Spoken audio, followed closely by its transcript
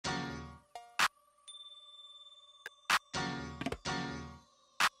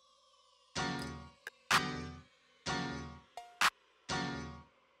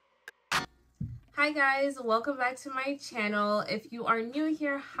Hi guys, welcome back to my channel. If you are new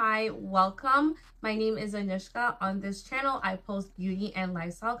here, hi, welcome. My name is Anushka. On this channel, I post beauty and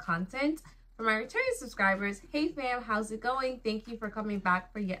lifestyle content. For my returning subscribers, hey fam, how's it going? Thank you for coming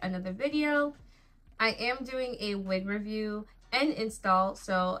back for yet another video. I am doing a wig review and install,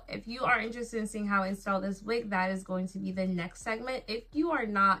 so if you are interested in seeing how I install this wig, that is going to be the next segment. If you are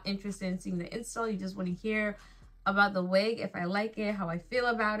not interested in seeing the install, you just want to hear about the wig, if I like it, how I feel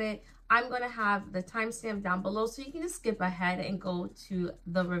about it, I'm going to have the timestamp down below so you can just skip ahead and go to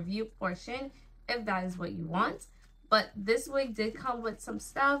the review portion if that is what you want. But this wig did come with some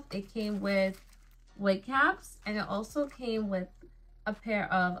stuff. It came with wig caps and it also came with a pair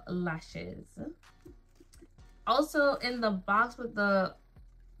of lashes. Also in the box with the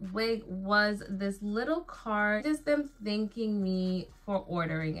wig was this little card, just them thanking me for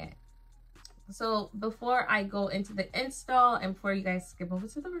ordering it. So before I go into the install and before you guys skip over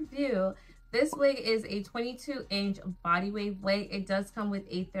to the review, this wig is a 22-inch body wave wig. It does come with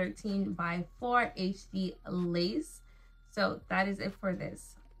a 13x4 HD lace. So that is it for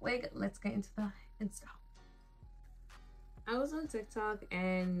this wig. Let's get into the install. I was on TikTok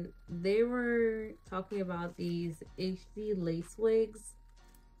and they were talking about these HD lace wigs.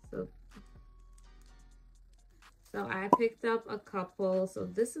 So I picked up a couple. So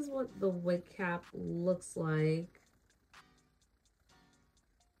this is what the wig cap looks like.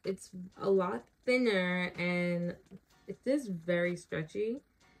 It's a lot thinner and it is very stretchy,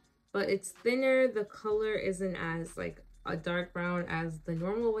 but it's thinner. The color isn't as like a dark brown as the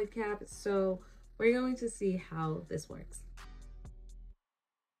normal wig cap. So we're going to see how this works.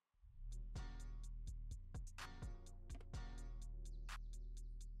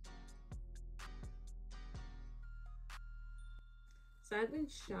 So I've been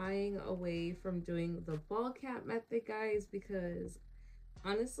shying away from doing the ball cap method, guys, because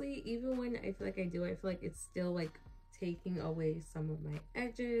honestly, even when I feel like I do, I feel like it's still like taking away some of my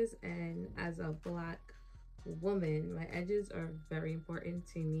edges. And as a Black woman, my edges are very important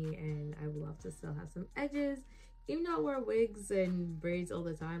to me and I would love to still have some edges. Even though I wear wigs and braids all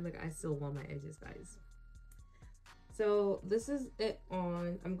the time, like I still want my edges, guys. So this is it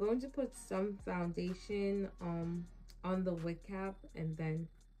on. I'm going to put some foundation on the wig cap and then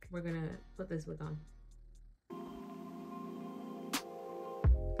we're gonna put this wig on.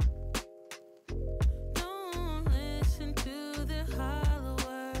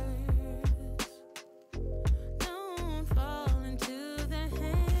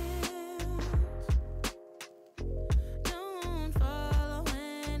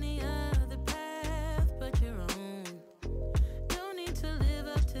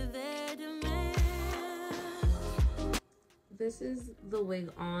 This is the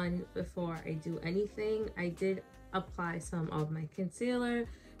wig on before I do anything. I did apply some of my concealer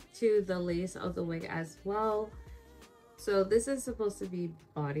to the lace of the wig as well. So this is supposed to be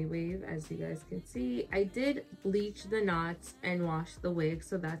body wave, as you guys can see. I did bleach the knots and wash the wig,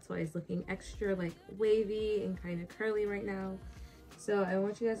 so that's why it's looking extra like wavy and kind of curly right now. So I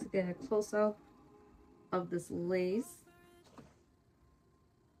want you guys to get a close-up of this lace.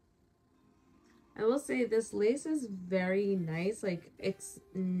 I will say this lace is very nice. Like, it's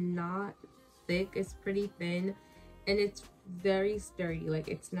not thick, it's pretty thin, and it's very sturdy. Like,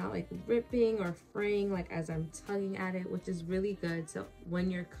 it's not like ripping or fraying like as I'm tugging at it, which is really good. So when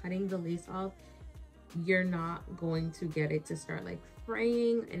you're cutting the lace off, you're not going to get it to start like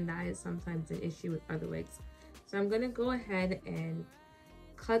fraying, and that is sometimes an issue with other wigs. So I'm gonna go ahead and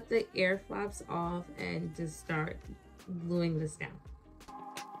cut the air flaps off and just start gluing this down.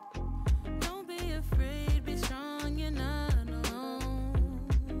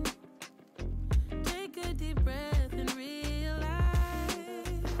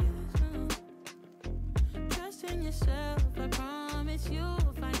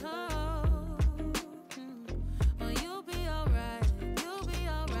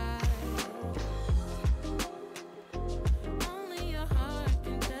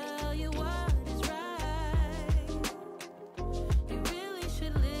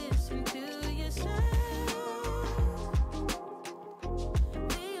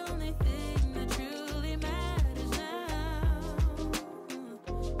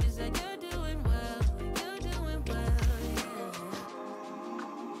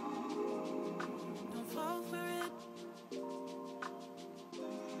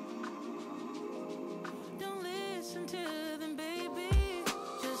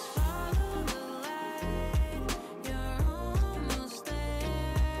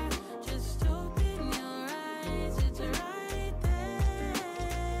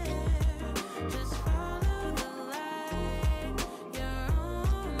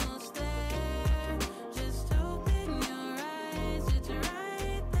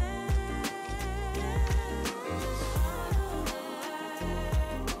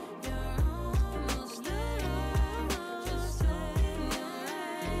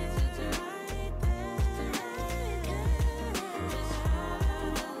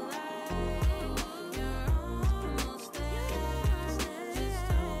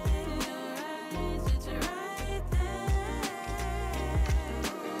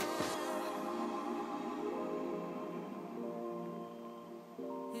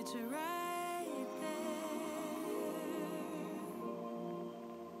 right there.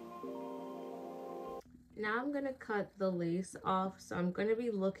 Now I'm gonna cut the lace off, so I'm gonna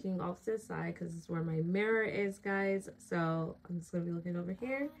be looking off to the side because this is where my mirror is, guys. So I'm just gonna be looking over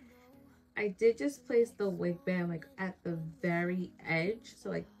here. I did just place the wig band like at the very edge, so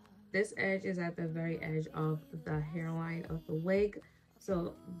like this edge is at the very edge of the hairline of the wig.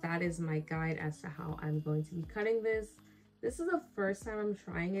 So that is my guide as to how I'm going to be cutting this. This is the first time I'm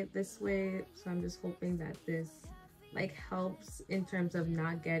trying it this way, so I'm just hoping that this like helps in terms of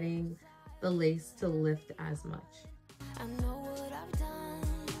not getting the lace to lift as much. I know what I've done,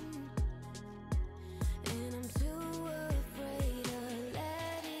 and I'm too afraid to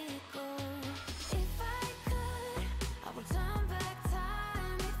let it go. If I could, I would turn back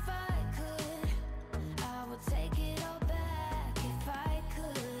time. If I could, I would take it all back. If I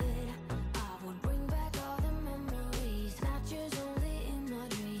could, I would bring back all the memories, not yours, only in my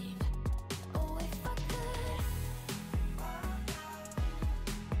dreams. Oh, if I could.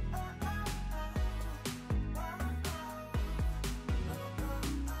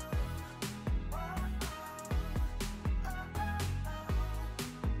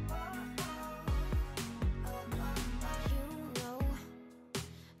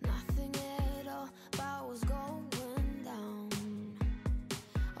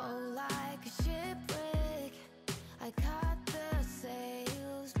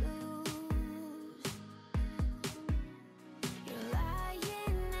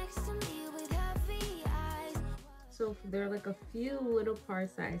 So there are like a few little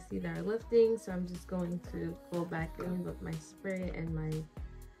parts that I see that are lifting, so I'm just going to go back in with my spray and my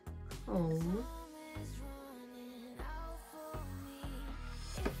comb.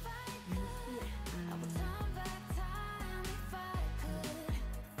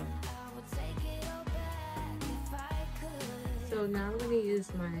 So now I'm going to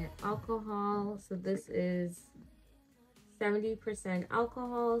use my alcohol. So this is 70%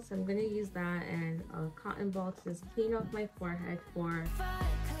 alcohol, so I'm going to use that and a cotton ball to just clean off my forehead for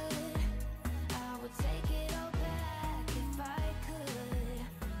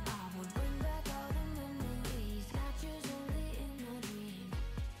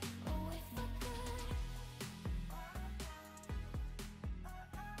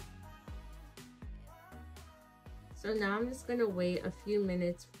So now I'm just gonna wait a few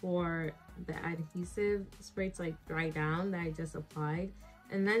minutes for the adhesive spray to like dry down that I just applied,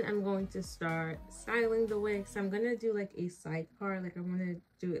 and then I'm going to start styling the wig. So I'm gonna do like a side part, like I'm gonna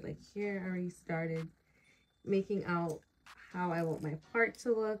do it like here. I already started making out how I want my part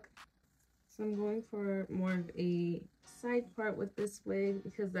to look. So I'm going for more of a side part with this wig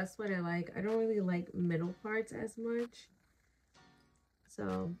because that's what I like. I don't really like middle parts as much.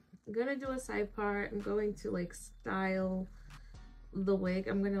 So I'm gonna do a side part. I'm going to like style the wig.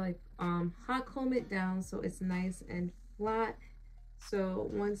 I'm gonna like hot comb it down so it's nice and flat. So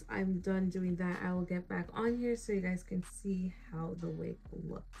once I'm done doing that, I will get back on here so you guys can see how the wig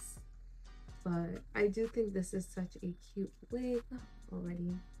looks. But I do think this is such a cute wig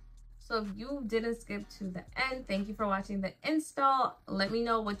already. So if you didn't skip to the end, thank you for watching the install. Let me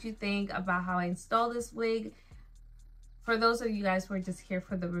know what you think about how I install this wig. For those of you guys who are just here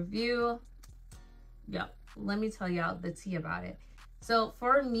for the review, let me tell y'all the tea about it. So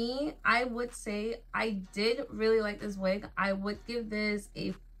for me, I would say I did really like this wig. I would give this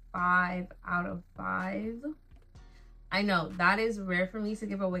a 5 out of 5. I know that is rare for me to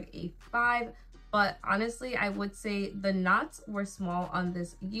give a wig a 5, but honestly, I would say the knots were small on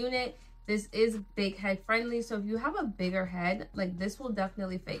this unit. This is big head friendly, so if you have a bigger head, like this will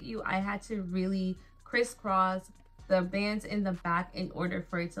definitely fit you. I had to really crisscross the bands in the back in order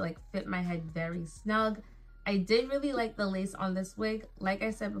for it to like fit my head very snug. I did really like the lace on this wig. Like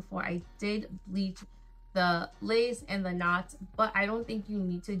I said before, I did bleach the lace and the knots, but I don't think you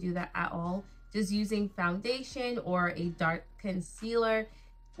need to do that at all. Just using foundation or a dark concealer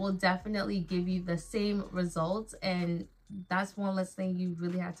will definitely give you the same results, and that's one less thing you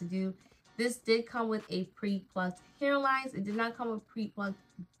really have to do. This did come with a pre-plucked hairlines. It did not come with pre-plucked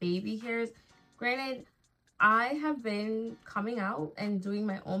baby hairs. Granted, I have been coming out and doing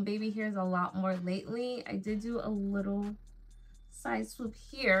my own baby hairs a lot more lately. I did do a little side swoop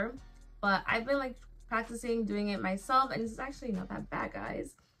here, but I've been like practicing doing it myself, and it's actually not that bad,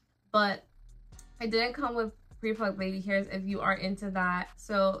 guys. But I didn't come with pre-plucked baby hairs if you are into that.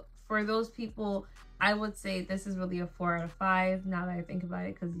 So for those people, I would say this is really a 4 out of 5 now that I think about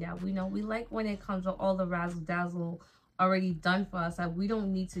it, because yeah, we know we like when it comes with all the razzle dazzle already done for us, that we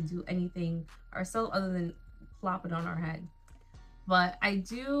don't need to do anything ourselves other than plop it on our head. But I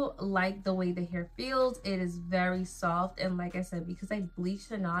do like the way the hair feels. It is very soft, and like I said, because I bleached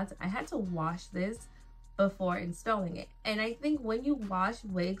the knots, I had to wash this before installing it. And I think when you wash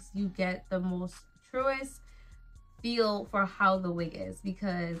wigs, you get the most truest feel for how the wig is,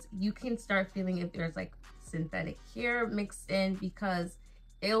 because you can start feeling if there's like synthetic hair mixed in, because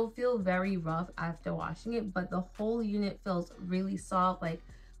it'll feel very rough after washing it, but the whole unit feels really soft. Like,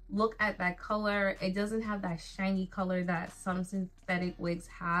 look at that color. It doesn't have that shiny color that some synthetic wigs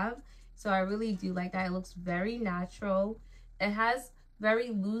have. So I really do like that. It looks very natural. It has very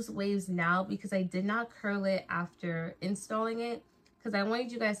loose waves now because I did not curl it after installing it, because I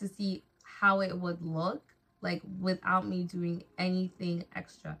wanted you guys to see how it would look like without me doing anything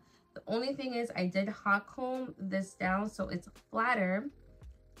extra. The only thing is I did hot comb this down so it's flatter,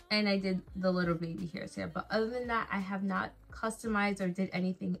 and I did the little baby hairs here. But other than that, I have not customized or did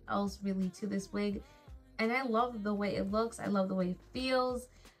anything else really to this wig. And I love the way it looks. I love the way it feels.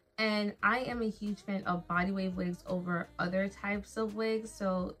 And I am a huge fan of body wave wigs over other types of wigs.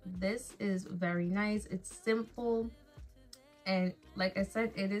 So this is very nice. It's simple. And like I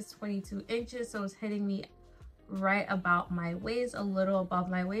said, it is 22 inches. So it's hitting me right about my waist, a little above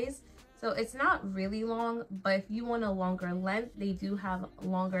my waist. So it's not really long, but if you want a longer length, they do have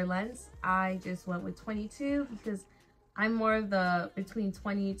longer lengths. I just went with 22 because I'm more of the between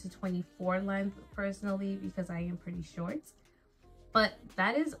 20 to 24 length personally, because I am pretty short. But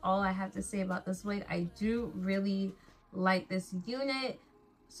that is all I have to say about this wig. I do really like this unit.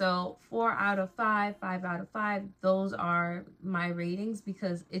 So 4 out of 5, 5 out of 5, those are my ratings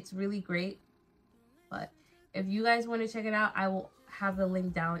because it's really great. But if you guys want to check it out, I will have the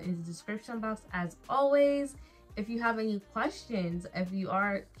link down in the description box as always. If you have any questions, if you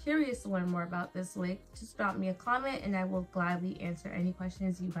are curious to learn more about this wig, just drop me a comment and I will gladly answer any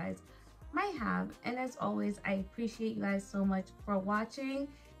questions you guys might have. And as always, I appreciate you guys so much for watching,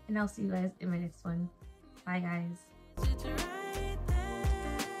 and I'll see you guys in my next one. Bye guys.